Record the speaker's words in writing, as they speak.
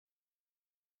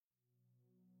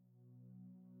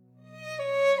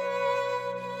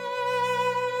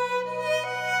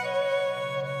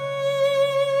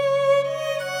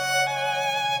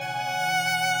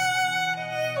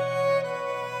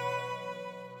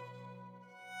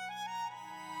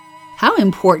How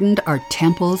important are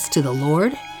temples to the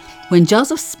Lord? When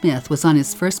Joseph Smith was on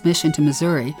his first mission to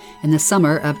Missouri in the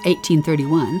summer of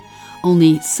 1831,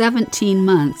 only 17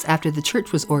 months after the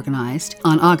church was organized,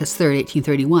 on August 3,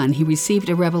 1831, he received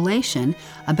a revelation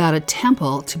about a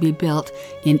temple to be built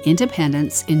in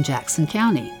Independence in Jackson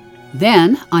County.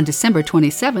 Then, on December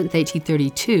 27,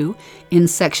 1832, in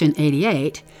section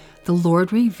 88, the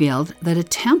Lord revealed that a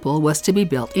temple was to be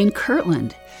built in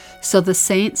Kirtland. So the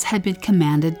saints had been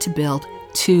commanded to build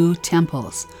 2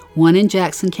 temples, one in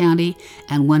Jackson County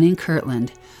and one in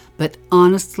Kirtland. But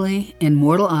honestly, in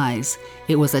mortal eyes,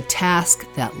 it was a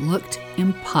task that looked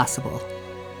impossible.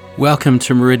 Welcome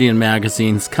to Meridian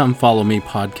Magazine's Come Follow Me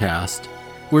podcast.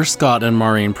 We're Scott and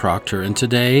Maureen Proctor, and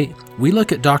today we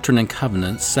look at Doctrine and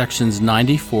Covenants, sections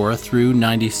 94 through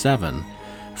 97,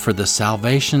 for the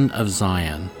salvation of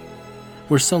Zion.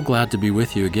 We're so glad to be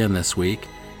with you again this week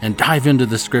and dive into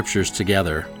the scriptures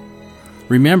together.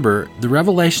 Remember, the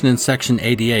revelation in section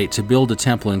 88 to build a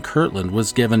temple in Kirtland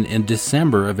was given in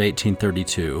December of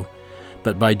 1832,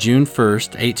 but by June 1st,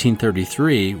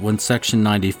 1833, when section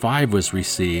 95 was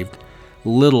received,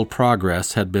 little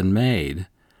progress had been made.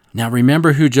 Now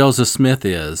remember who Joseph Smith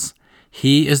is.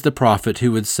 He is the prophet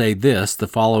who would say this the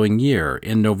following year,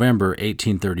 in November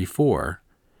 1834.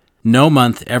 No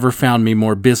month ever found me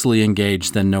more busily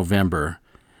engaged than November.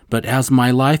 But as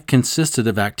my life consisted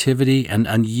of activity and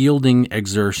unyielding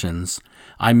exertions,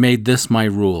 I made this my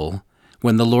rule: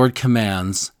 when the Lord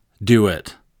commands, do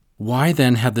it. Why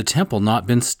then had the temple not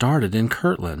been started in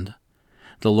Kirtland?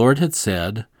 The Lord had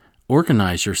said,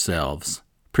 organize yourselves,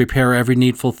 prepare every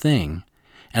needful thing,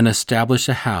 and establish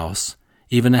a house,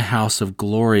 even a house of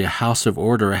glory, a house of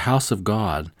order, a house of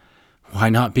God. Why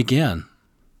not begin?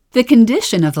 The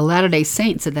condition of the Latter-day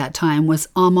Saints at that time was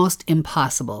almost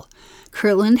impossible.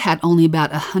 Kirtland had only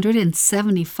about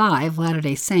 175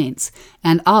 Latter-day Saints,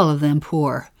 and all of them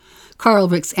poor. Carl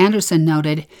Ricks Anderson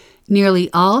noted, nearly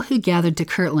all who gathered to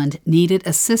Kirtland needed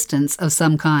assistance of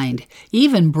some kind.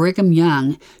 Even Brigham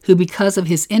Young, who because of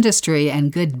his industry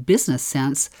and good business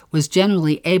sense was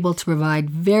generally able to provide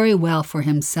very well for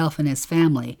himself and his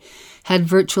family, had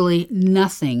virtually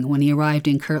nothing when he arrived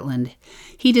in Kirtland.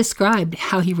 He described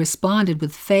how he responded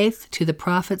with faith to the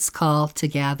prophet's call to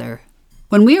gather.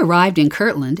 When we arrived in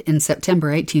Kirtland in September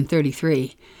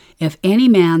 1833, if any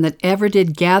man that ever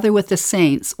did gather with the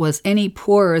saints was any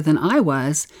poorer than I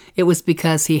was, it was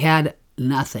because he had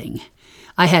nothing.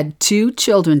 I had 2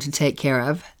 children to take care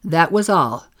of. That was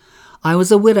all. I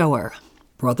was a widower.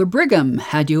 Brother Brigham,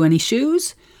 had you any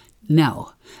shoes?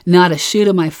 No, not a shoe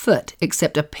to my foot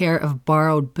except a pair of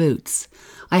borrowed boots.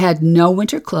 I had no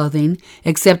winter clothing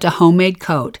except a homemade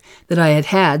coat that I had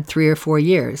had 3 or 4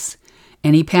 years.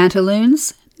 Any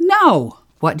pantaloons? No.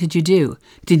 What did you do?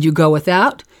 Did you go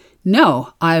without?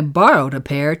 No, I borrowed a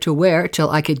pair to wear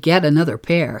till I could get another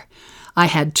pair. I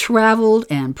had traveled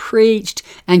and preached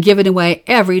and given away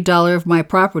every dollar of my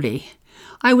property.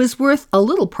 I was worth a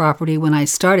little property when I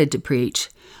started to preach.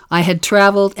 I had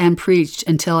traveled and preached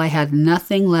until I had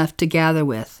nothing left to gather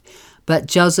with. But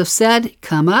Joseph said,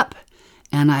 come up,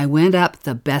 and I went up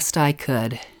the best I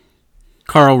could.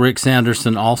 Carl Ricks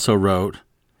Anderson also wrote,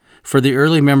 for the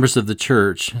early members of the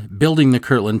church, building the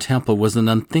Kirtland Temple was an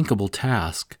unthinkable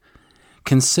task.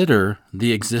 Consider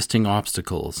the existing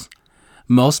obstacles.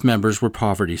 Most members were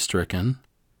poverty-stricken.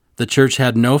 The church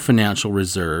had no financial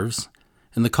reserves,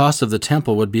 and the cost of the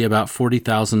temple would be about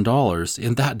 $40,000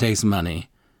 in that day's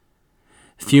money.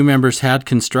 Few members had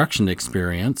construction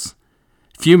experience.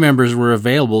 Few members were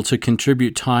available to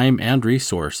contribute time and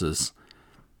resources.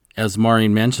 As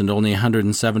Maureen mentioned, only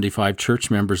 175 church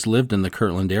members lived in the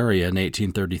Kirtland area in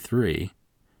 1833.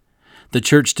 The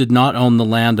church did not own the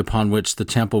land upon which the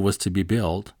temple was to be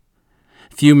built.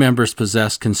 Few members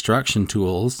possessed construction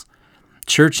tools.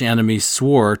 Church enemies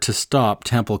swore to stop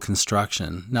temple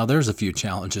construction. Now there's a few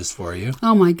challenges for you.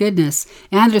 Oh my goodness.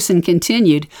 Anderson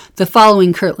continued, the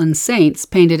following Kirtland saints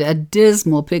painted a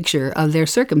dismal picture of their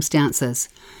circumstances.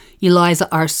 Eliza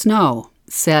R. Snow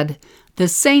said, the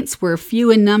saints were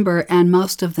few in number and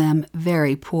most of them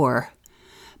very poor.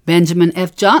 Benjamin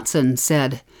F. Johnson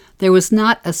said, there was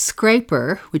not a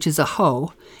scraper, which is a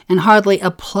hoe, and hardly a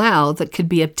plow that could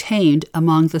be obtained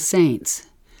among the saints.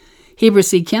 Heber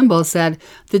C. Kimball said,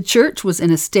 the church was in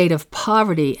a state of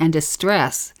poverty and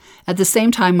distress. At the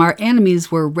same time, our enemies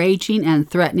were raging and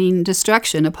threatening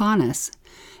destruction upon us.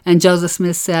 And Joseph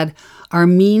Smith said, our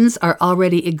means are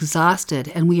already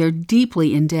exhausted, and we are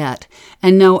deeply in debt,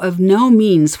 and know of no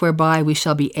means whereby we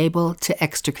shall be able to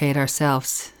extricate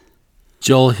ourselves.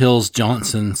 Joel Hills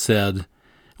Johnson said,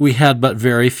 we had but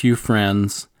very few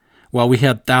friends. while we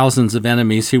had thousands of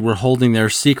enemies who were holding their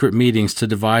secret meetings to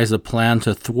devise a plan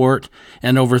to thwart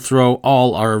and overthrow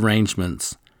all our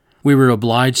arrangements. We were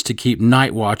obliged to keep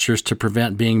night watchers to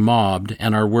prevent being mobbed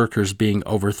and our workers being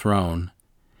overthrown.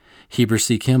 Heber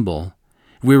C. Kimball.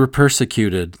 We were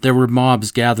persecuted. There were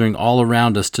mobs gathering all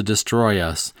around us to destroy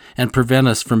us and prevent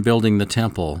us from building the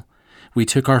temple. We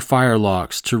took our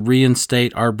firelocks to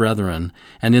reinstate our brethren,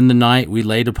 and in the night we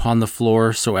laid upon the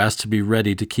floor so as to be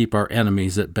ready to keep our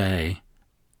enemies at bay.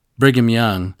 Brigham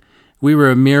Young. We were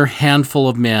a mere handful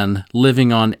of men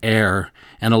living on air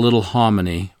and a little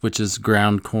hominy, which is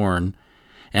ground corn,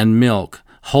 and milk,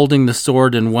 holding the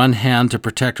sword in one hand to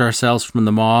protect ourselves from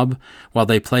the mob, while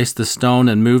they placed the stone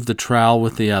and moved the trowel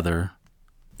with the other.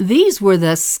 These were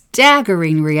the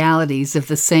staggering realities of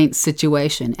the saints'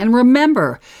 situation. And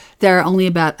remember, there are only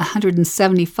about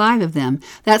 175 of them.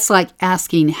 That's like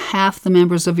asking half the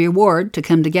members of your ward to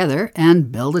come together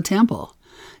and build a temple.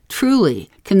 Truly,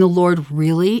 can the Lord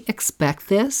really expect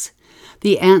this?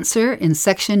 The answer in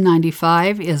section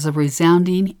 95 is a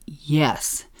resounding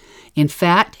yes. In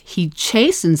fact, he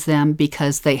chastens them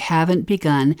because they haven't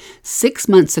begun 6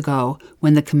 months ago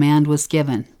when the command was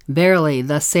given. Verily,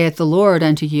 thus saith the Lord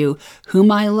unto you,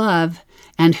 whom I love,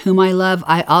 and whom I love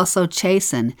I also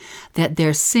chasten, that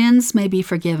their sins may be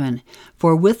forgiven.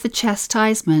 For with the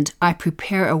chastisement I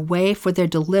prepare a way for their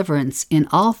deliverance in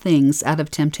all things out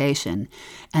of temptation,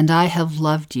 and I have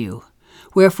loved you.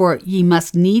 Wherefore ye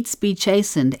must needs be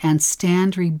chastened, and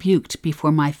stand rebuked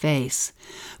before my face.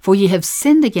 For ye have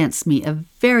sinned against me a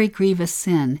very grievous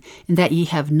sin, in that ye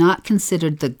have not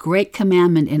considered the great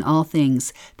commandment in all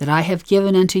things that I have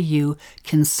given unto you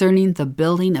concerning the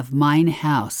building of mine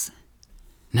house.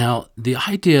 Now, the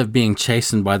idea of being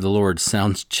chastened by the Lord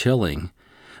sounds chilling,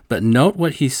 but note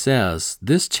what he says.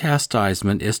 This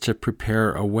chastisement is to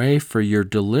prepare a way for your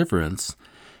deliverance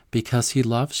because he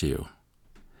loves you.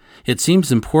 It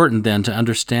seems important then to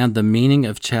understand the meaning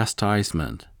of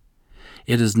chastisement.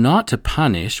 It is not to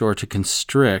punish or to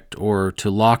constrict or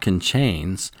to lock in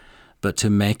chains, but to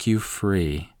make you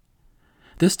free.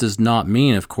 This does not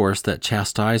mean, of course, that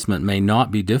chastisement may not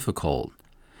be difficult.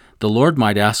 The Lord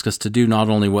might ask us to do not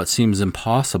only what seems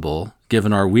impossible,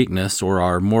 given our weakness or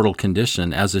our mortal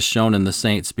condition, as is shown in the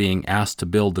saints being asked to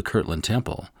build the Kirtland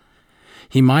Temple.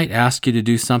 He might ask you to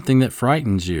do something that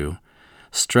frightens you,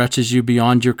 stretches you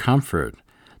beyond your comfort,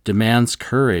 demands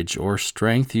courage or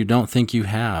strength you don't think you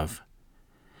have.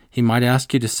 He might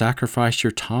ask you to sacrifice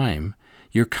your time,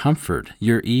 your comfort,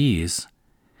 your ease.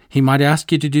 He might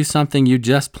ask you to do something you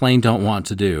just plain don't want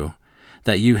to do,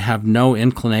 that you have no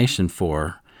inclination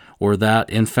for, or that,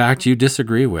 in fact, you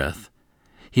disagree with.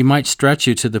 He might stretch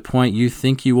you to the point you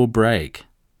think you will break.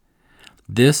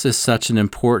 This is such an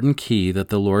important key that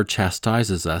the Lord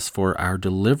chastises us for our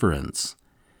deliverance.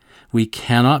 We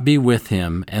cannot be with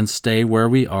him and stay where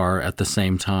we are at the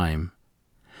same time.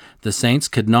 The saints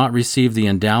could not receive the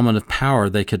endowment of power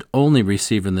they could only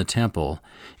receive in the temple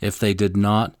if they did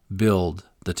not build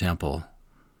the temple.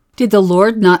 Did the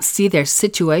Lord not see their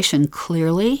situation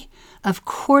clearly? Of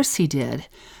course he did.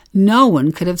 No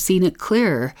one could have seen it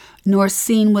clearer, nor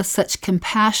seen with such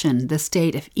compassion the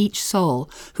state of each soul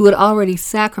who had already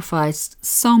sacrificed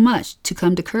so much to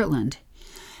come to Kirtland.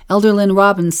 Elder Lynn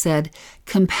Robbins said,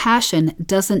 "Compassion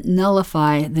doesn't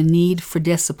nullify the need for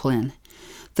discipline."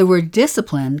 The word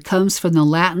discipline comes from the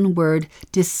Latin word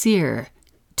discere,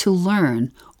 to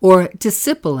learn, or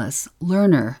discipulus,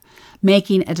 learner,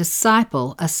 making a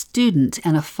disciple, a student,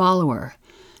 and a follower.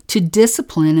 To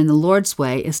discipline in the Lord's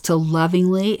way is to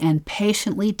lovingly and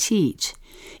patiently teach.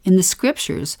 In the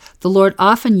Scriptures, the Lord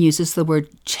often uses the word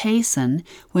chasten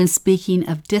when speaking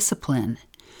of discipline.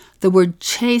 The word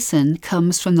chasten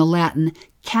comes from the Latin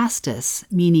castus,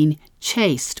 meaning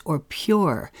chaste or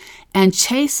pure, and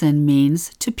chasten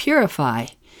means to purify.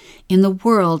 In the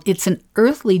world, it's an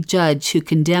earthly judge who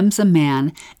condemns a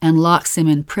man and locks him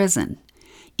in prison.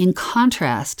 In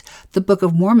contrast, the Book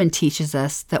of Mormon teaches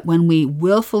us that when we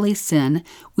willfully sin,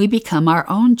 we become our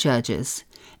own judges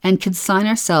and consign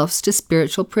ourselves to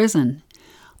spiritual prison.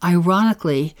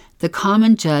 Ironically, the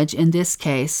common judge in this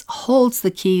case holds the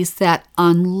keys that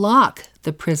unlock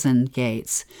the prison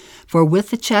gates. For with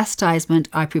the chastisement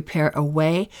I prepare a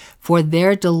way for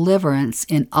their deliverance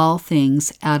in all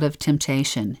things out of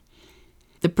temptation.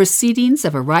 The proceedings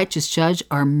of a righteous judge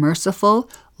are merciful,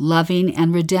 loving,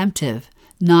 and redemptive,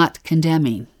 not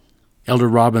condemning. Elder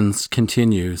Robbins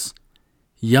continues,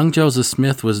 young Joseph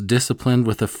Smith was disciplined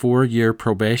with a 4-year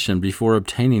probation before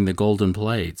obtaining the golden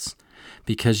plates,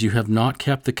 because you have not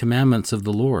kept the commandments of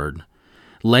the Lord.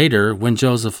 Later, when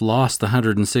Joseph lost the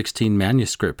 116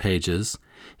 manuscript pages,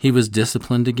 he was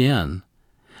disciplined again.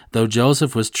 Though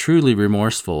Joseph was truly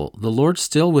remorseful, the Lord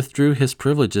still withdrew his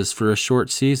privileges for a short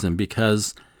season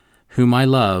because, whom I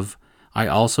love, I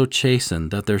also chasten,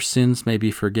 that their sins may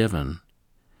be forgiven.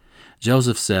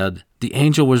 Joseph said, "The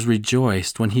angel was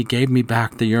rejoiced when he gave me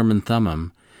back the Urim and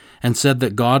Thummim, and said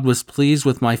that God was pleased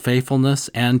with my faithfulness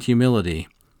and humility,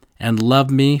 and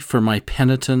loved me for my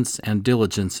penitence and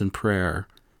diligence in prayer."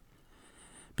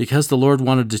 Because the Lord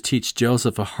wanted to teach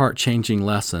Joseph a heart-changing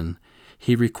lesson,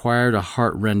 he required a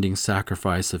heart-rending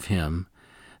sacrifice of him,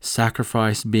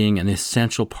 sacrifice being an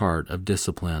essential part of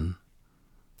discipline.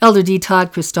 Elder D.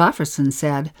 Todd Christofferson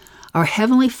said, "Our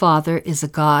Heavenly Father is a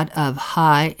God of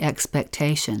high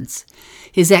expectations.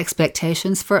 His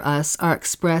expectations for us are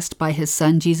expressed by His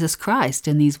Son Jesus Christ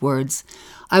in these words,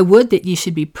 'I would that ye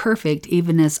should be perfect,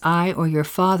 even as I or your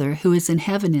Father who is in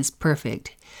heaven is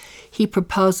perfect.' He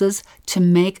proposes to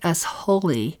make us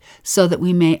holy so that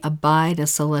we may abide a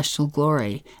celestial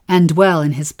glory and dwell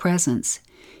in His presence.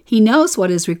 He knows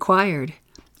what is required.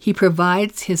 He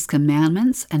provides His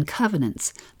commandments and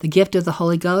covenants, the gift of the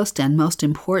Holy Ghost, and most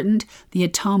important, the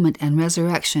atonement and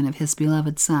resurrection of His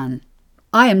beloved Son.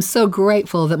 I am so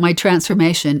grateful that my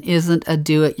transformation isn't a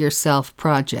do-it-yourself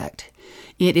project.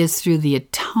 It is through the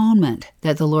atonement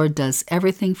that the Lord does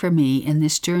everything for me in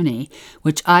this journey,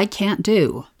 which I can't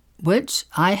do, which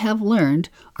I have learned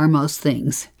are most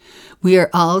things. We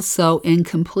are all so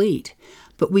incomplete,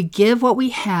 but we give what we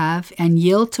have and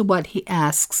yield to what He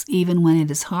asks even when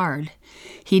it is hard.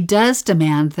 He does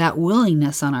demand that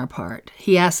willingness on our part.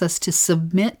 He asks us to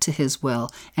submit to His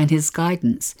will and His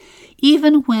guidance,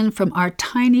 even when from our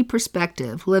tiny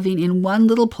perspective, living in one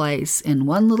little place, in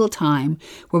one little time,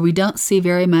 where we don't see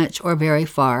very much or very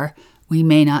far, we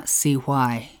may not see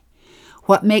why.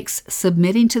 What makes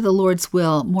submitting to the Lord's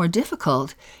will more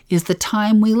difficult is the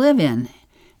time we live in.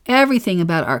 Everything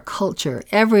about our culture,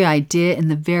 every idea in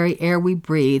the very air we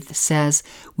breathe says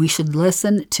we should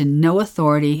listen to no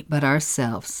authority but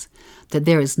ourselves, that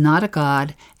there is not a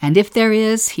God, and if there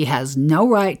is, He has no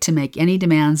right to make any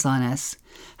demands on us.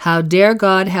 How dare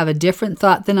God have a different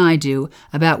thought than I do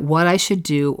about what I should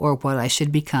do or what I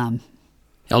should become?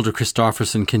 Elder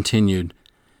Christofferson continued,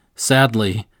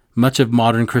 "Sadly, much of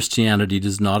modern Christianity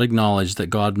does not acknowledge that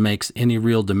God makes any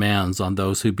real demands on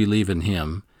those who believe in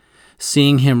Him,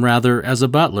 seeing Him rather as a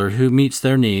butler who meets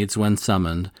their needs when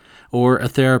summoned, or a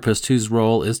therapist whose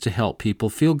role is to help people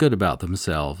feel good about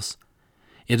themselves.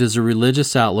 It is a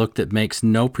religious outlook that makes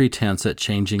no pretense at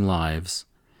changing lives.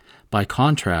 By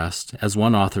contrast, as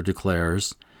one author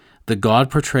declares, the God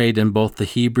portrayed in both the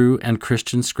Hebrew and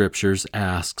Christian scriptures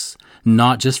asks,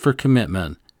 not just for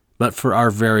commitment, but for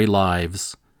our very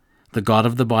lives. The God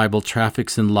of the Bible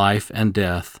traffics in life and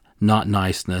death, not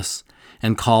niceness,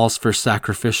 and calls for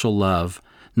sacrificial love,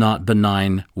 not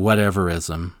benign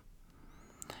whateverism."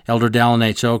 Elder Dallin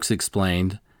H. Oaks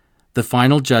explained, "The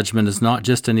final judgment is not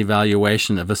just an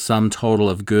evaluation of a sum total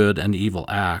of good and evil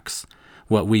acts,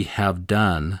 what we have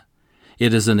done.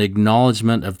 It is an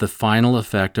acknowledgement of the final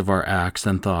effect of our acts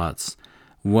and thoughts,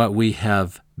 what we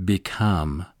have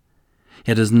become.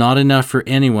 It is not enough for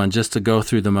anyone just to go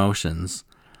through the motions.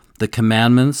 The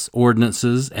commandments,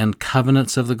 ordinances, and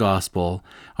covenants of the gospel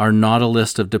are not a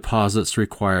list of deposits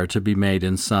required to be made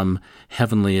in some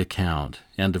heavenly account."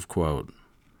 End of quote.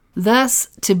 Thus,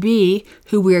 to be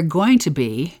who we are going to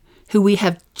be, who we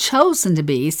have chosen to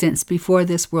be since before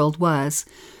this world was,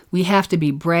 we have to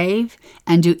be brave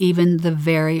and do even the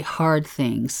very hard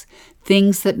things,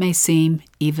 things that may seem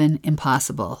even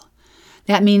impossible.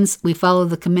 That means we follow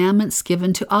the commandments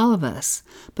given to all of us,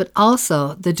 but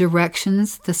also the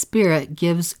directions the Spirit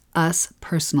gives us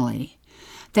personally.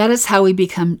 That is how we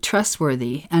become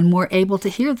trustworthy and more able to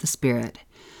hear the Spirit.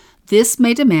 This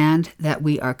may demand that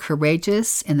we are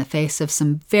courageous in the face of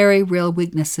some very real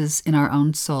weaknesses in our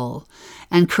own soul,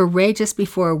 and courageous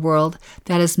before a world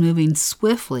that is moving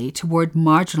swiftly toward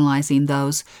marginalizing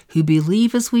those who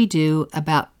believe as we do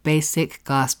about basic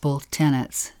gospel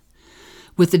tenets.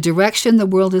 With the direction the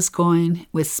world is going,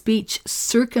 with speech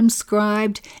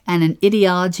circumscribed and an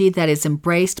ideology that is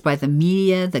embraced by the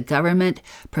media, the government,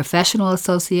 professional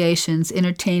associations,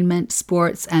 entertainment,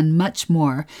 sports, and much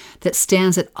more that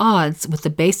stands at odds with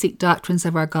the basic doctrines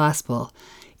of our gospel,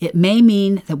 it may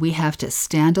mean that we have to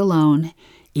stand alone,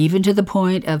 even to the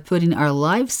point of putting our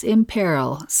lives in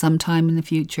peril sometime in the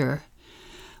future.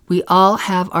 We all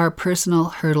have our personal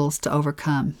hurdles to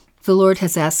overcome. The Lord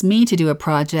has asked me to do a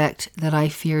project that I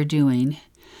fear doing.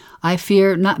 I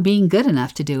fear not being good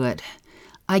enough to do it.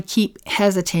 I keep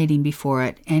hesitating before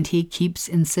it, and He keeps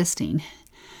insisting.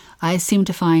 I seem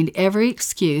to find every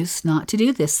excuse not to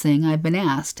do this thing I've been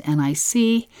asked, and I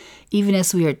see, even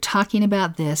as we are talking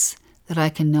about this, that I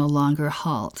can no longer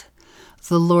halt.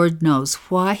 The Lord knows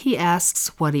why he asks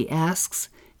what he asks,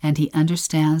 and he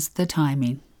understands the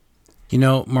timing. You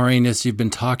know, Maureen, as you've been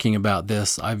talking about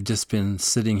this, I've just been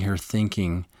sitting here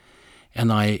thinking,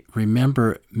 and I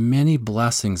remember many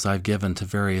blessings I've given to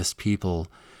various people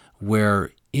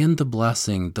where in the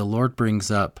blessing, the Lord brings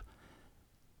up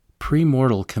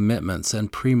premortal commitments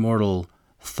and premortal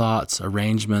thoughts,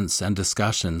 arrangements, and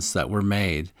discussions that were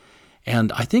made.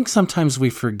 And I think sometimes we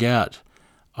forget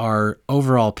our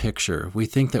overall picture. We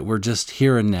think that we're just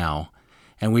here and now,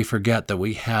 and we forget that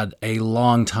we had a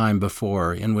long time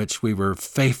before in which we were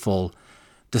faithful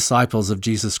disciples of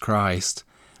Jesus Christ.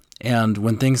 And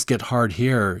when things get hard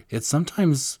here, it's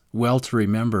sometimes well to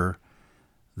remember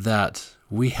that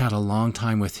we had a long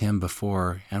time with him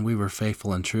before, and we were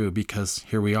faithful and true because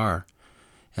here we are.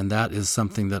 And that is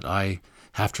something that I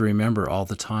have to remember all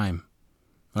the time.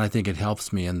 And I think it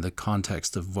helps me in the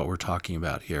context of what we're talking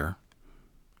about here.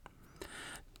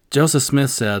 Joseph Smith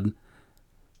said,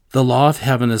 "The law of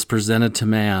heaven is presented to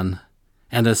man,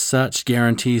 and as such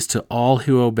guarantees to all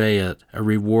who obey it a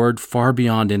reward far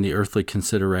beyond any earthly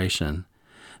consideration.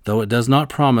 Though it does not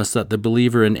promise that the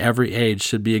believer in every age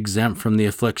should be exempt from the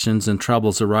afflictions and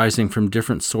troubles arising from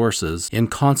different sources in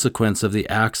consequence of the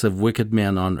acts of wicked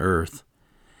men on earth.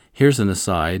 Here's an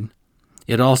aside.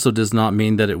 It also does not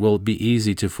mean that it will be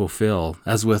easy to fulfill,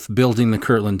 as with building the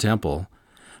Kirtland Temple.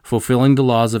 Fulfilling the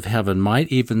laws of heaven might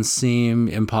even seem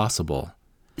impossible."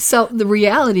 So the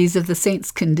realities of the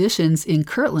saints' conditions in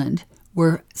Kirtland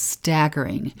were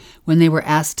staggering when they were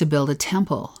asked to build a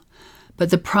temple. But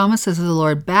the promises of the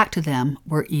Lord back to them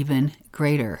were even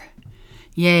greater.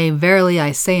 "Yea, verily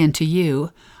I say unto you,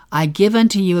 I give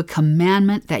unto you a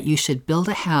commandment that you should build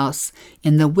a house,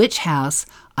 in the which house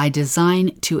I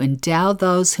design to endow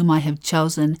those whom I have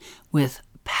chosen with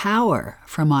power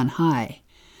from on high."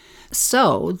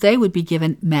 So they would be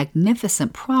given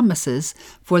magnificent promises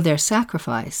for their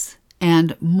sacrifice.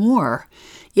 And more,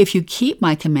 "If you keep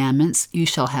my commandments, you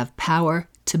shall have power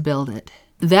to build it."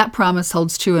 That promise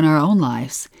holds true in our own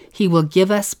lives. He will give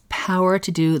us power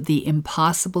to do the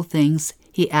impossible things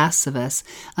he asks of us.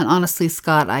 And honestly,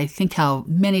 Scott, I think how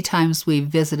many times we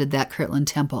visited that Kirtland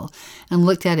Temple and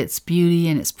looked at its beauty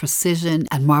and its precision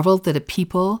and marveled that a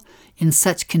people in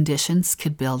such conditions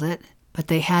could build it. But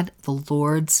they had the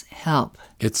Lord's help.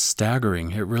 It's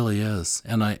staggering. It really is.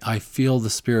 And I feel the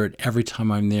Spirit every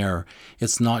time I'm there.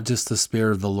 It's not just the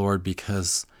Spirit of the Lord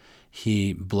because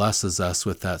he blesses us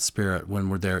with that Spirit when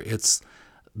we're there. It's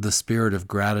the spirit of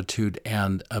gratitude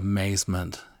and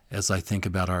amazement as I think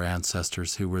about our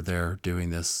ancestors who were there doing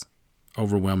this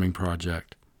overwhelming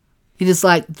project. It is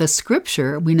like the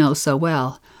scripture we know so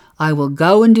well. "I will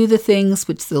go and do the things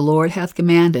which the Lord hath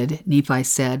commanded," Nephi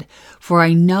said, "for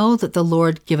I know that the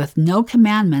Lord giveth no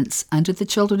commandments unto the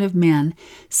children of men,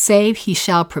 save he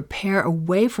shall prepare a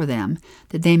way for them,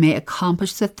 that they may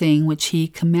accomplish the thing which he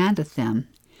commandeth them."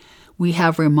 We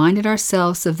have reminded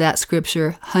ourselves of that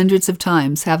scripture hundreds of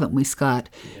times, haven't we, Scott,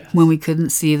 when we couldn't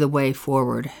see the way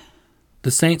forward. The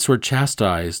saints were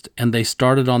chastised, and they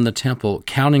started on the temple,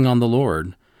 counting on the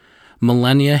Lord.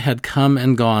 Millennia had come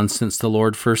and gone since the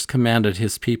Lord first commanded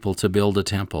his people to build a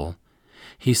temple.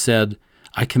 He said,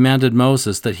 "I commanded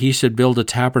Moses that he should build a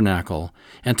tabernacle,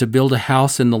 and to build a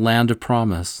house in the land of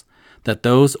promise, that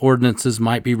those ordinances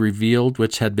might be revealed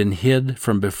which had been hid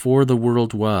from before the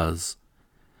world was."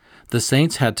 The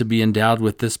saints had to be endowed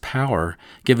with this power,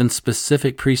 given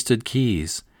specific priesthood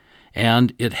keys,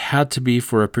 and it had to be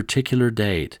for a particular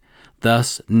date,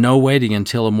 thus no waiting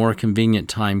until a more convenient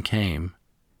time came.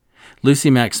 Lucy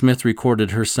Mack Smith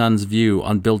recorded her son's view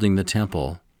on building the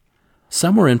temple.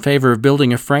 Some were in favor of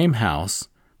building a frame house,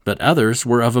 but others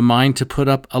were of a mind to put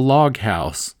up a log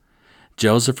house.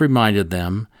 Joseph reminded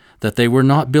them that they were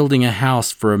not building a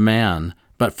house for a man,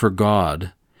 but for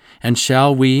God. "And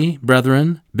shall we,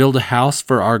 brethren, build a house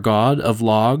for our God of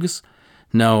logs?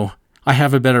 No, I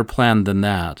have a better plan than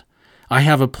that. I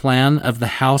have a plan of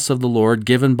the house of the Lord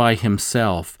given by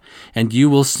himself, and you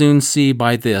will soon see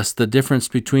by this the difference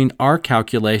between our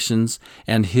calculations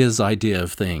and his idea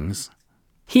of things."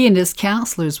 He and his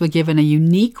counselors were given a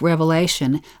unique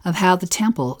revelation of how the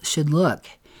temple should look.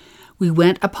 "We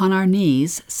went upon our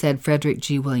knees," said Frederick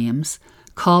G. Williams,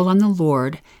 "called on the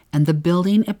Lord, and the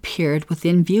building appeared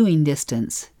within viewing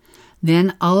distance.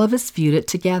 Then all of us viewed it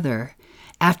together.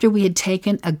 After we had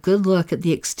taken a good look at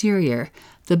the exterior,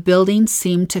 the building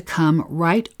seemed to come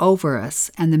right over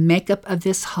us, and the makeup of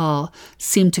this hall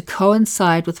seemed to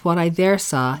coincide with what I there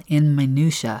saw in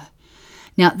minutia."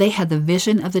 Now, they had the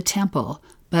vision of the temple,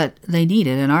 but they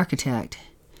needed an architect.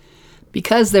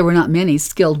 Because there were not many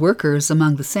skilled workers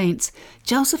among the saints,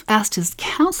 Joseph asked his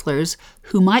counselors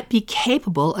who might be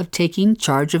capable of taking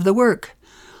charge of the work.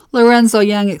 Lorenzo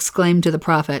Young exclaimed to the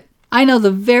prophet, "I know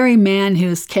the very man who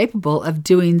is capable of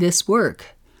doing this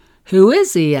work." "Who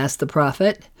is he?" asked the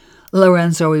prophet.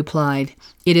 Lorenzo replied,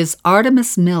 "It is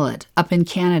Artemus Millet up in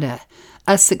Canada,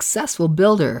 a successful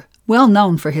builder, well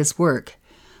known for his work."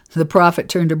 The prophet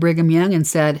turned to Brigham Young and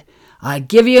said, "I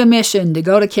give you a mission to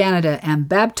go to Canada and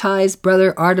baptize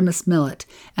Brother Artemus Millet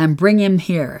and bring him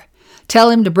here. Tell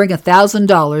him to bring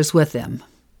 $1,000 with him."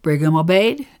 Brigham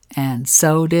obeyed, and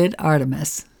so did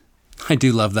Artemus. I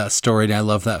do love that story, and I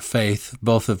love that faith,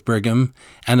 both of Brigham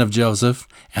and of Joseph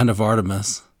and of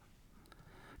Artemus.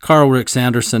 Carl Ricks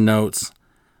Anderson notes,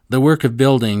 "The work of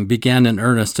building began in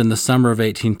earnest in the summer of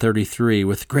 1833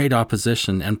 with great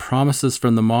opposition and promises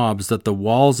from the mobs that the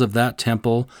walls of that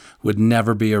temple would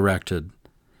never be erected.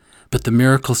 But the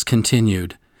miracles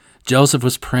continued. Joseph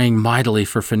was praying mightily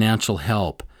for financial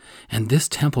help, and this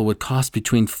temple would cost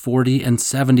between $40,000 and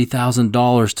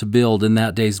 $70,000 to build in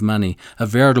that day's money, a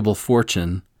veritable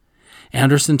fortune.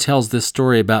 Anderson tells this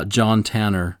story about John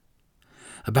Tanner.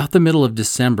 About the middle of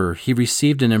December, he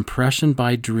received an impression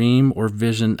by dream or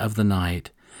vision of the night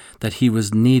that he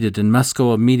was needed and must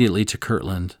go immediately to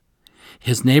Kirtland.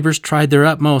 His neighbors tried their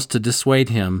utmost to dissuade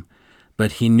him,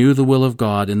 but he knew the will of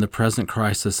God in the present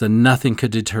crisis, and nothing could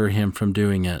deter him from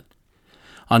doing it.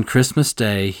 On Christmas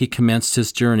Day, he commenced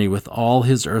his journey with all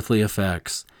his earthly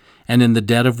effects, and in the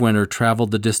dead of winter traveled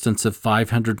the distance of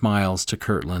 500 miles to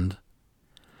Kirtland.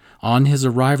 On his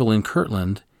arrival in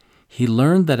Kirtland, he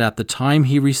learned that at the time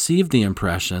he received the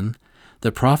impression,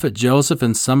 the prophet Joseph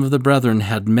and some of the brethren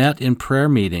had met in prayer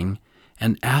meeting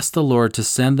and asked the Lord to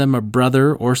send them a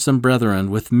brother or some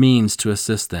brethren with means to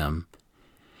assist them.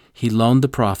 He loaned the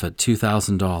prophet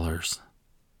 $2,000.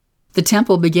 The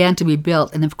temple began to be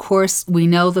built, and of course, we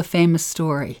know the famous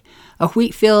story. A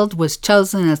wheat field was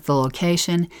chosen as the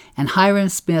location, and Hiram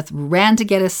Smith ran to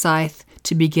get a scythe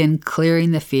to begin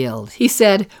clearing the field. He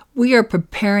said, "We are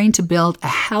preparing to build a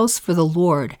house for the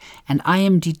Lord, and I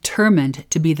am determined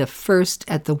to be the first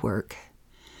at the work."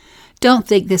 Don't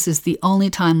think this is the only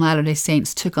time Latter-day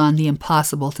Saints took on the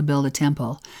impossible to build a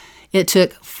temple. It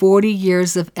took 40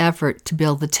 years of effort to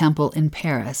build the temple in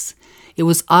Paris. It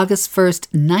was August 1st,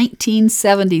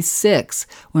 1976,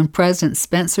 when President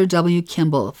Spencer W.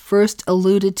 Kimball first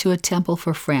alluded to a temple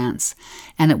for France,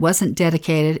 and it wasn't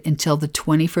dedicated until the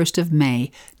 21st of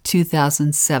May,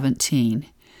 2017.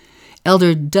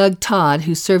 Elder Doug Todd,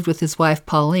 who served with his wife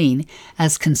Pauline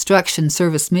as construction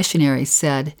service missionary,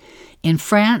 said, "In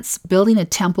France, building a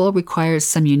temple requires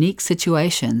some unique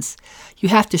situations. You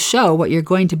have to show what you're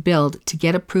going to build to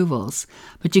get approvals,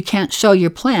 but you can't show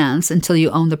your plans until you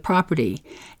own the property,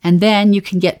 and then you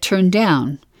can get turned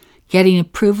down. Getting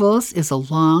approvals is a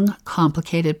long,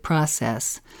 complicated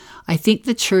process. I think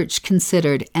the church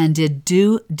considered and did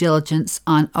due diligence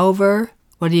on over,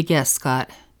 what do you guess,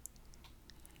 Scott?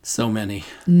 So many.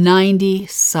 90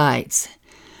 sites.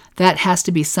 That has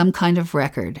to be some kind of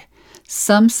record.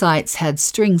 Some sites had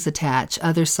strings attached,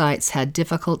 other sites had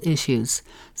difficult issues.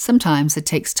 Sometimes it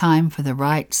takes time for the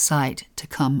right site to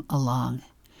come along.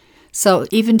 So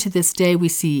even to this day, we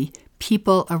see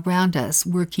people around us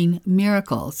working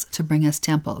miracles to bring us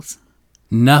temples.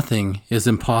 Nothing is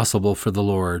impossible for the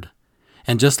Lord.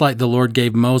 And just like the Lord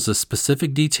gave Moses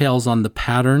specific details on the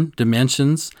pattern,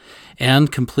 dimensions,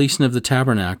 and completion of the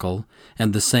tabernacle,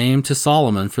 and the same to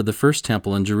Solomon for the first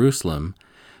temple in Jerusalem,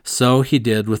 so he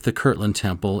did with the Kirtland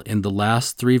Temple in the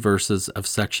last 3 verses of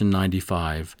section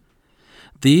 95.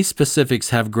 These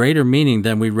specifics have greater meaning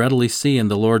than we readily see in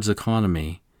the Lord's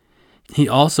economy. He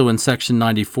also in section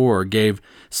 94 gave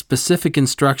specific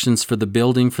instructions for the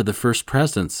building for the first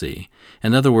presidency,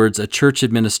 in other words, a church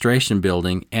administration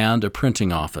building and a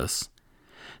printing office.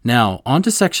 Now, on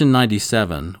to section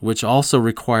 97, which also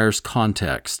requires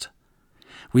context.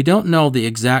 We don't know the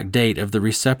exact date of the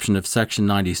reception of section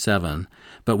 97,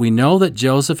 but we know that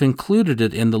Joseph included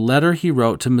it in the letter he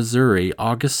wrote to Missouri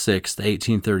August 6,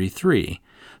 1833,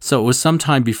 so it was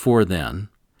sometime before then.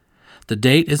 The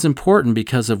date is important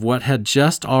because of what had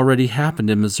just already happened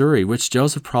in Missouri, which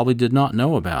Joseph probably did not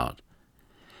know about.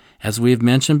 As we have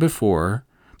mentioned before,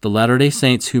 the Latter-day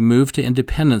Saints who moved to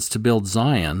Independence to build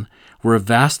Zion were a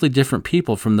vastly different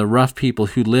people from the rough people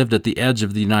who lived at the edge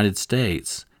of the United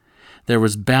States. There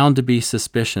was bound to be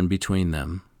suspicion between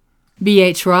them.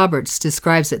 B.H. Roberts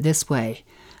describes it this way: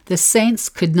 "The saints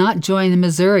could not join the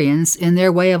Missourians in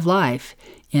their way of life,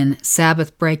 in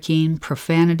Sabbath breaking,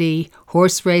 profanity,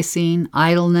 horse racing,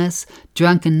 idleness,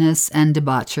 drunkenness, and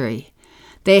debauchery.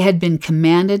 They had been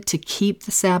commanded to keep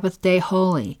the Sabbath day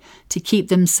holy, to keep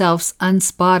themselves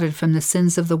unspotted from the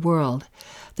sins of the world.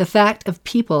 The fact of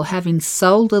people having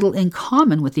so little in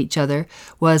common with each other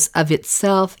was of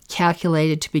itself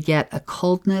calculated to beget a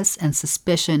coldness and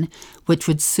suspicion which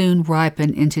would soon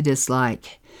ripen into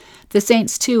dislike. The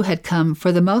saints, too, had come,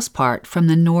 for the most part, from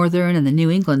the northern and the New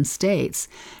England states,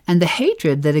 and the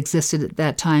hatred that existed at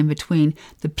that time between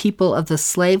the people of the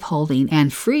slaveholding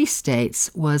and free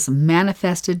states was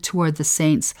manifested toward the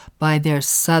saints by their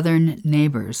southern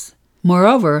neighbors.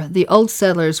 Moreover, the old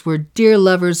settlers were dear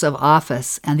lovers of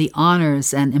office and the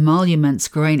honors and emoluments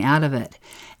growing out of it,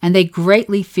 and they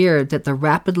greatly feared that the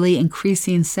rapidly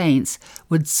increasing saints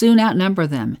would soon outnumber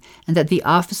them, and that the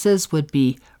offices would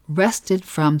be wrested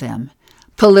from them.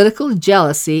 Political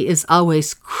jealousy is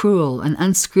always cruel and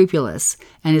unscrupulous,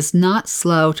 and is not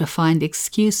slow to find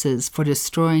excuses for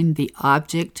destroying the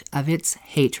object of its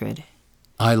hatred.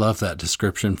 I love that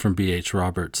description from B.H.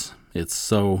 Roberts. It's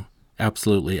so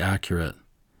absolutely accurate.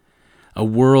 A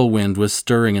whirlwind was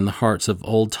stirring in the hearts of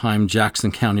old-time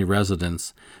Jackson County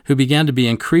residents, who began to be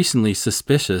increasingly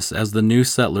suspicious as the new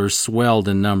settlers swelled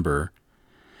in number.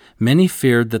 Many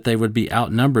feared that they would be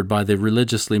outnumbered by the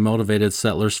religiously motivated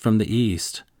settlers from the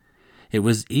east. It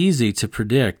was easy to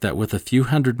predict that with a few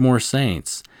hundred more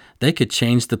saints, they could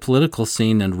change the political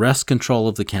scene and wrest control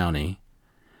of the county.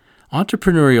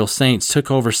 Entrepreneurial saints took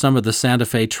over some of the Santa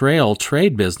Fe Trail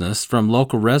trade business from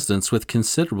local residents with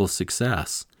considerable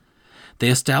success. They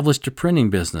established a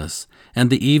printing business, and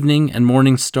the Evening and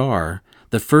Morning Star,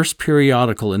 the first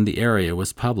periodical in the area,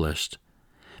 was published.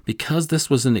 Because this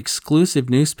was an exclusive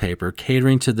newspaper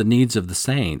catering to the needs of the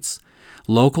saints,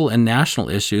 local and national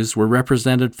issues were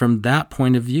represented from that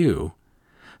point of view.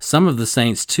 Some of the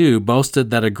saints, too, boasted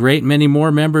that a great many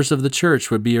more members of the church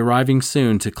would be arriving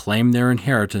soon to claim their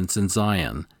inheritance in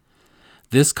Zion.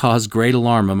 This caused great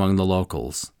alarm among the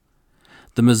locals.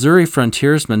 The Missouri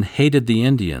frontiersmen hated the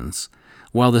Indians,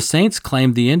 while the saints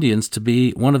claimed the Indians to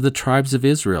be one of the tribes of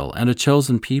Israel and a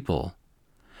chosen people.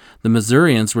 The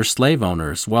Missourians were slave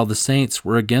owners, while the saints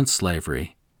were against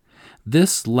slavery.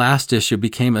 This last issue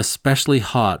became especially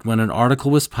hot when an article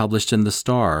was published in the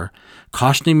Star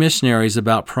cautioning missionaries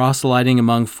about proselyting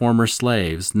among former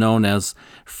slaves, known as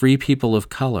free people of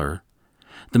color.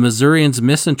 The Missourians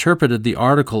misinterpreted the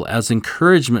article as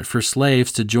encouragement for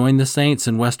slaves to join the saints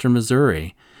in western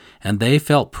Missouri, and they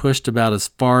felt pushed about as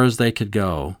far as they could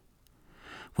go.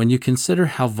 When you consider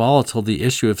how volatile the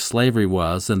issue of slavery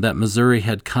was, and that Missouri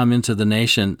had come into the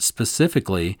nation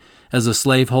specifically as a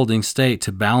slaveholding state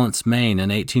to balance Maine in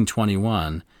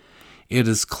 1821, it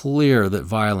is clear that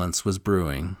violence was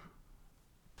brewing.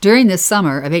 During the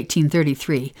summer of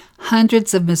 1833,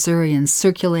 hundreds of Missourians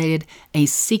circulated a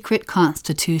secret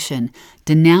constitution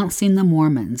denouncing the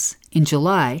Mormons. In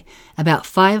July, about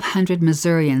 500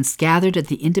 Missourians gathered at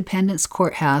the Independence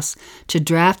Courthouse to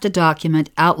draft a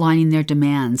document outlining their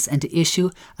demands and to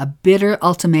issue a bitter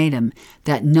ultimatum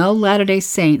that no Latter-day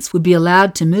Saints would be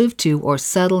allowed to move to or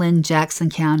settle in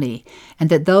Jackson County, and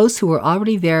that those who were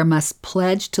already there must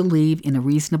pledge to leave in a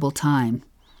reasonable time.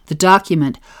 The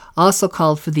document also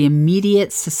called for the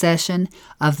immediate cessation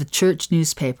of the church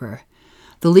newspaper.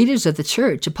 The leaders of the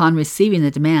church, upon receiving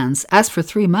the demands, asked for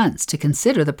 3 months to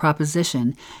consider the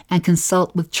proposition and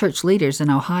consult with church leaders in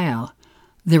Ohio.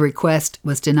 The request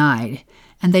was denied,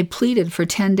 and they pleaded for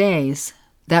 10 days.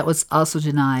 That was also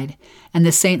denied, and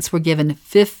the saints were given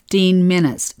 15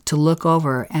 minutes to look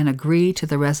over and agree to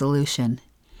the resolution.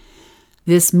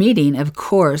 This meeting, of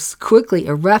course, quickly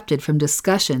erupted from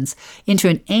discussions into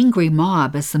an angry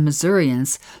mob as the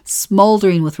Missourians,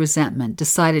 smoldering with resentment,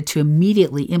 decided to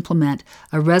immediately implement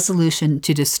a resolution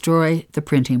to destroy the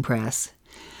printing press.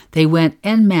 They went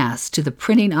en masse to the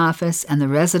printing office and the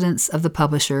residence of the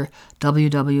publisher, W.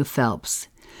 W. Phelps.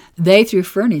 They threw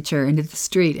furniture into the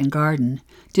street and garden,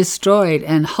 destroyed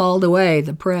and hauled away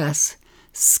the press,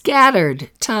 scattered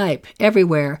type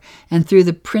everywhere, and threw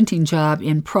the printing job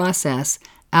in process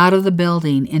out of the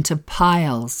building into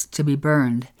piles to be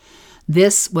burned.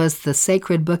 This was the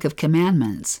Sacred Book of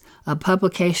Commandments, a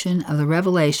publication of the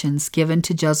revelations given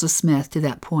to Joseph Smith to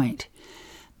that point.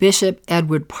 Bishop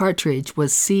Edward Partridge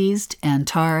was seized and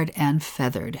tarred and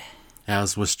feathered.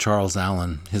 As was Charles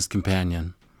Allen, his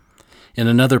companion. In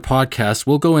another podcast,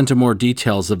 we'll go into more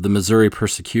details of the Missouri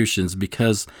persecutions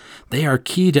because they are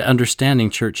key to understanding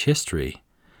church history.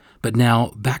 But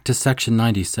now, back to section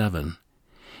 97.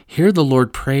 Here the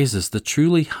Lord praises the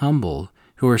truly humble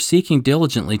who are seeking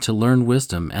diligently to learn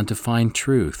wisdom and to find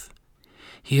truth.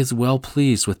 He is well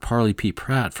pleased with Parley P.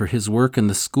 Pratt for his work in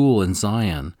the school in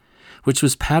Zion, which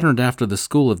was patterned after the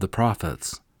school of the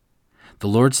prophets. The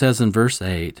Lord says in verse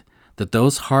 8, that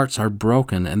those hearts are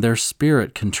broken and their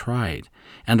spirit contrite,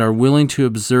 and are willing to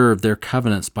observe their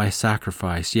covenants by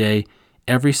sacrifice, yea,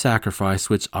 every sacrifice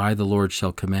which I the Lord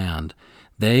shall command,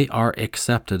 they are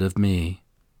accepted of me.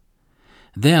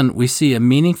 Then we see a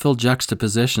meaningful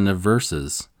juxtaposition of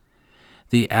verses.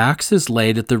 The axe is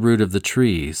laid at the root of the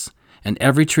trees, and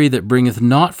every tree that bringeth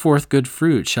not forth good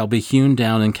fruit shall be hewn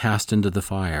down and cast into the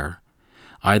fire.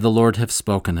 I the Lord have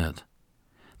spoken it.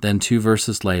 Then 2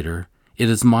 verses later, it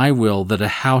is my will that a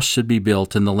house should be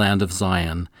built in the land of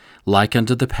Zion, like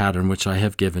unto the pattern which I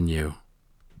have given you.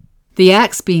 The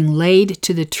axe being laid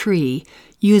to the tree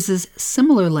uses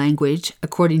similar language,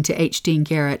 according to H. Dean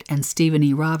Garrett and Stephen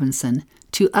E. Robinson,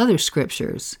 to other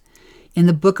scriptures. In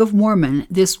the Book of Mormon,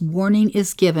 this warning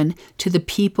is given to the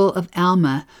people of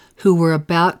Alma who were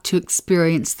about to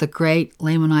experience the great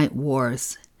Lamanite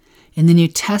Wars. In the New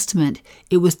Testament,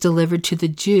 it was delivered to the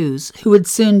Jews who would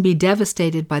soon be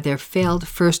devastated by their failed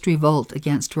first revolt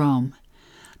against Rome.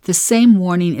 The same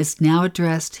warning is now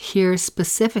addressed here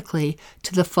specifically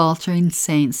to the faltering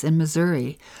saints in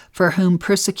Missouri, for whom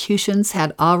persecutions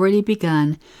had already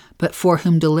begun, but for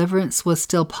whom deliverance was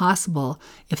still possible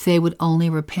if they would only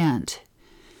repent.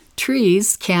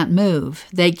 Trees can't move,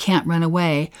 they can't run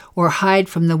away or hide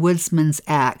from the woodsman's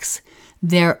axe.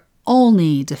 Their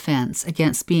only defense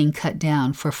against being cut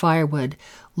down for firewood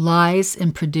lies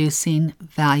in producing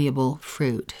valuable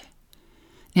fruit.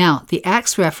 Now, the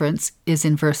axe reference is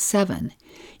in verse 7.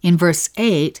 In verse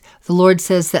 8, the Lord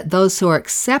says that those who are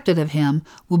accepted of him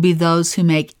will be those who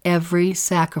make every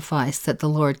sacrifice that the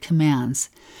Lord commands.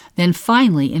 Then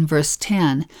finally, in verse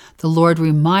 10, the Lord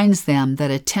reminds them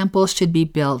that a temple should be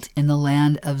built in the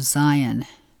land of Zion.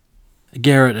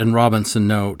 Garrett and Robinson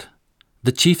note,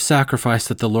 the chief sacrifice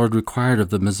that the Lord required of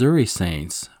the Missouri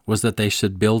saints was that they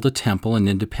should build a temple in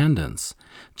Independence,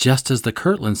 just as the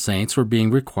Kirtland saints were being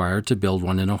required to build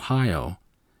one in Ohio.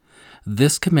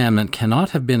 This commandment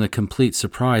cannot have been a complete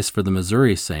surprise for the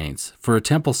Missouri saints, for a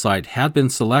temple site had been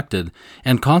selected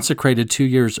and consecrated 2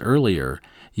 years earlier,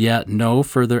 yet no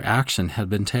further action had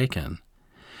been taken.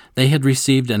 They had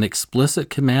received an explicit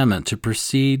commandment to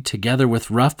proceed together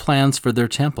with rough plans for their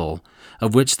temple,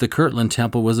 of which the Kirtland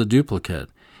Temple was a duplicate,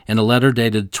 in a letter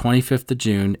dated 25th of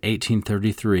June,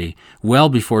 1833, well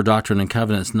before Doctrine and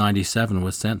Covenants 97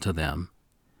 was sent to them.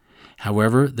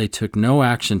 However, they took no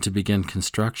action to begin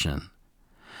construction.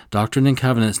 Doctrine and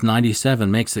Covenants 97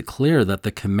 makes it clear that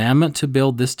the commandment to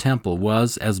build this temple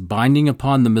was as binding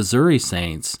upon the Missouri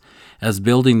saints as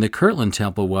building the Kirtland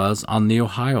Temple was on the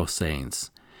Ohio saints,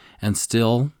 and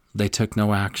still they took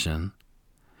no action.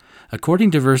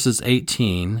 According to verses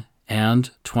 18 and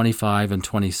 25 and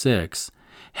 26,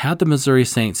 had the Missouri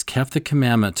saints kept the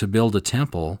commandment to build a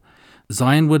temple,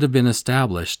 Zion would have been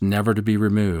established, never to be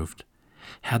removed.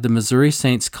 Had the Missouri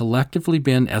saints collectively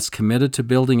been as committed to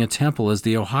building a temple as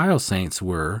the Ohio saints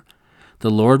were, the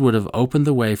Lord would have opened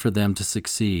the way for them to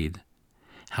succeed.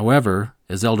 However,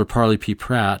 as Elder Parley P.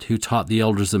 Pratt, who taught the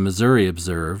elders of Missouri,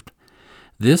 observed,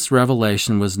 this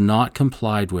revelation was not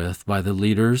complied with by the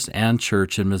leaders and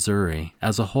church in Missouri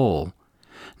as a whole,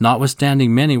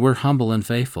 notwithstanding many were humble and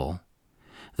faithful.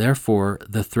 Therefore,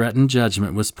 the threatened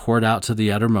judgment was poured out to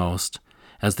the uttermost,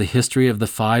 as the history of the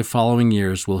 5 following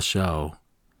years will show.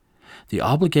 The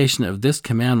obligation of this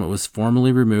commandment was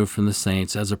formally removed from the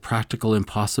saints as a practical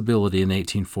impossibility in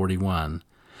 1841,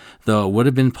 though it would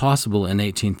have been possible in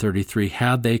 1833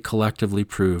 had they collectively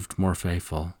proved more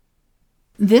faithful.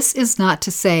 This is not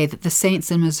to say that the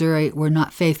saints in Missouri were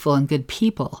not faithful and good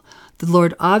people. The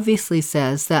Lord obviously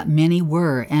says that many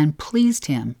were and pleased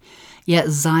him. Yet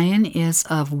Zion is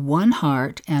of one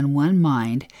heart and one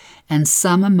mind, and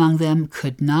some among them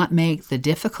could not make the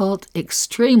difficult,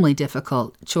 extremely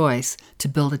difficult choice to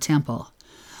build a temple.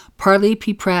 Parley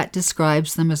P. Pratt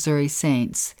describes the Missouri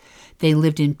saints. They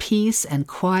lived in peace and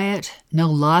quiet, no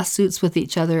lawsuits with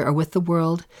each other or with the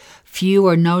world. Few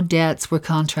or no debts were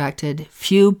contracted,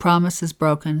 few promises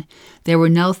broken. There were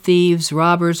no thieves,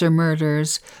 robbers, or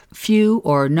murderers, few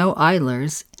or no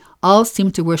idlers. All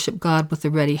seemed to worship God with a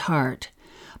ready heart.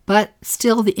 But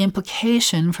still the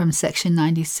implication from section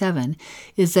 97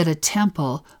 is that a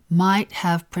temple might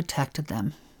have protected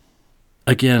them.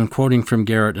 Again, quoting from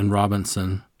Garrett and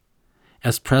Robinson,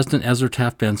 as President Ezra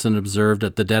Taft Benson observed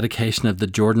at the dedication of the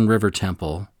Jordan River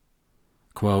Temple,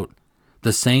 quote,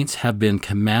 the saints have been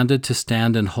commanded to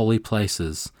stand in holy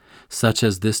places, such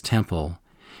as this temple,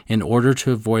 in order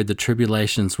to avoid the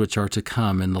tribulations which are to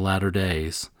come in the latter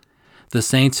days. The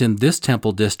saints in this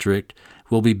temple district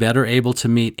will be better able to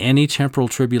meet any temporal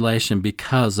tribulation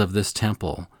because of this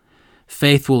temple.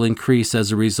 Faith will increase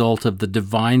as a result of the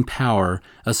divine power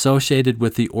associated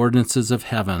with the ordinances of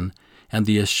heaven and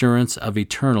the assurance of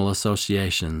eternal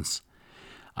associations.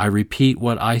 I repeat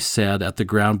what I said at the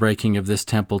groundbreaking of this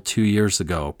temple 2 years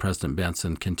ago, President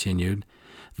Benson continued.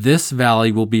 This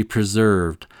valley will be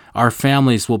preserved, our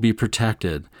families will be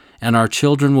protected, and our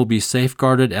children will be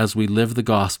safeguarded as we live the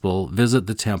gospel, visit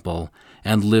the temple,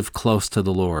 and live close to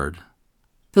the Lord.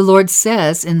 The Lord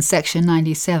says in section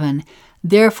 97,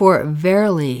 "Therefore,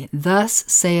 verily, thus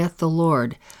saith the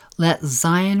Lord, let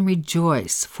Zion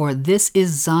rejoice, for this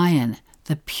is Zion,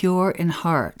 the pure in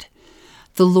heart.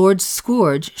 The Lord's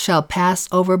scourge shall pass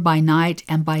over by night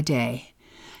and by day."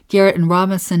 Garrett and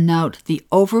Robinson note the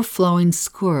overflowing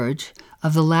scourge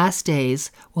of the last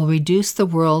days will reduce the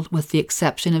world, with the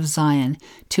exception of Zion,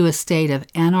 to a state of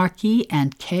anarchy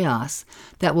and chaos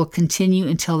that will continue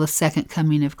until the second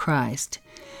coming of Christ.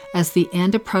 As the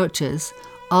end approaches,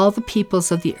 all the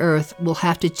peoples of the earth will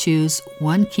have to choose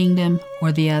one kingdom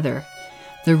or the other,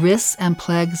 the risks and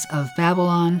plagues of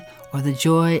Babylon or the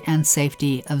joy and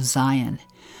safety of Zion.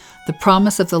 The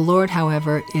promise of the Lord,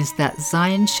 however, is that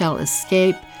Zion shall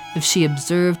escape if she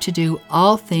observe to do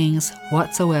all things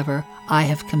whatsoever I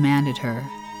have commanded her.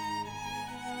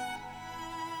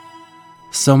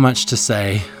 So much to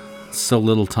say, so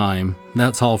little time.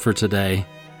 That's all for today.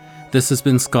 This has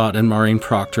been Scott and Maureen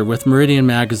Proctor with Meridian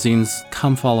Magazine's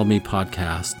Come Follow Me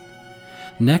podcast.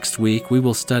 Next week, we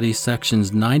will study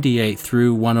sections 98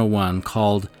 through 101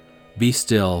 called Be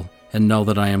Still and Know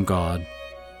That I Am God.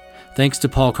 Thanks to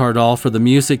Paul Cardall for the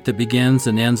music that begins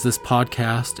and ends this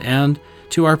podcast, and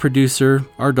to our producer,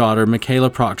 our daughter, Michaela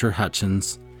Proctor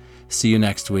Hutchins. See you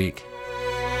next week.